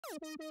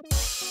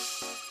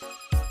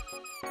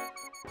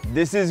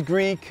This is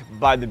Greek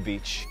by the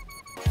beach.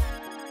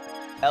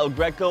 El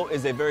Greco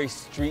is a very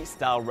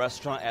street-style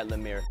restaurant at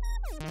Mer.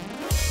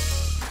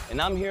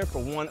 And I'm here for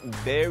one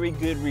very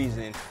good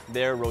reason,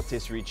 their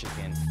rotisserie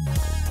chicken.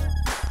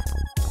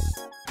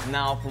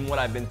 Now, from what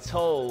I've been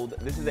told,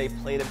 this is a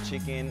plate of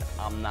chicken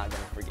I'm not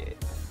gonna forget.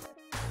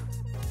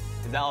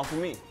 Is that all for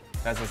me?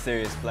 That's a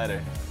serious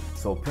platter.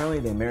 So apparently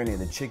they marinate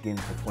the chicken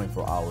for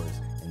 24 hours,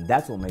 and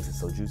that's what makes it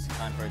so juicy.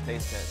 Time for a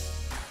taste test.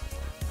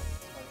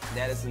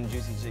 That is some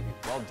juicy chicken.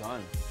 Well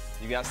done.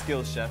 You got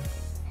skills, chef.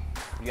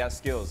 You got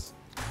skills.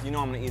 You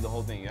know I'm gonna eat the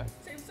whole thing, yeah?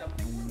 Say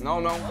something.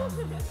 No.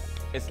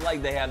 It's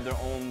like they have their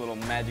own little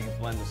magic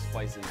blend of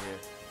spices here.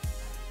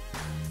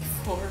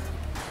 Before,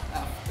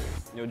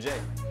 after. Yo, Jay.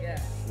 Yeah.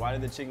 Why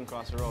did the chicken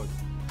cross the road?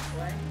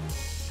 Why?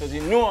 Because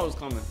you knew I was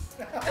coming.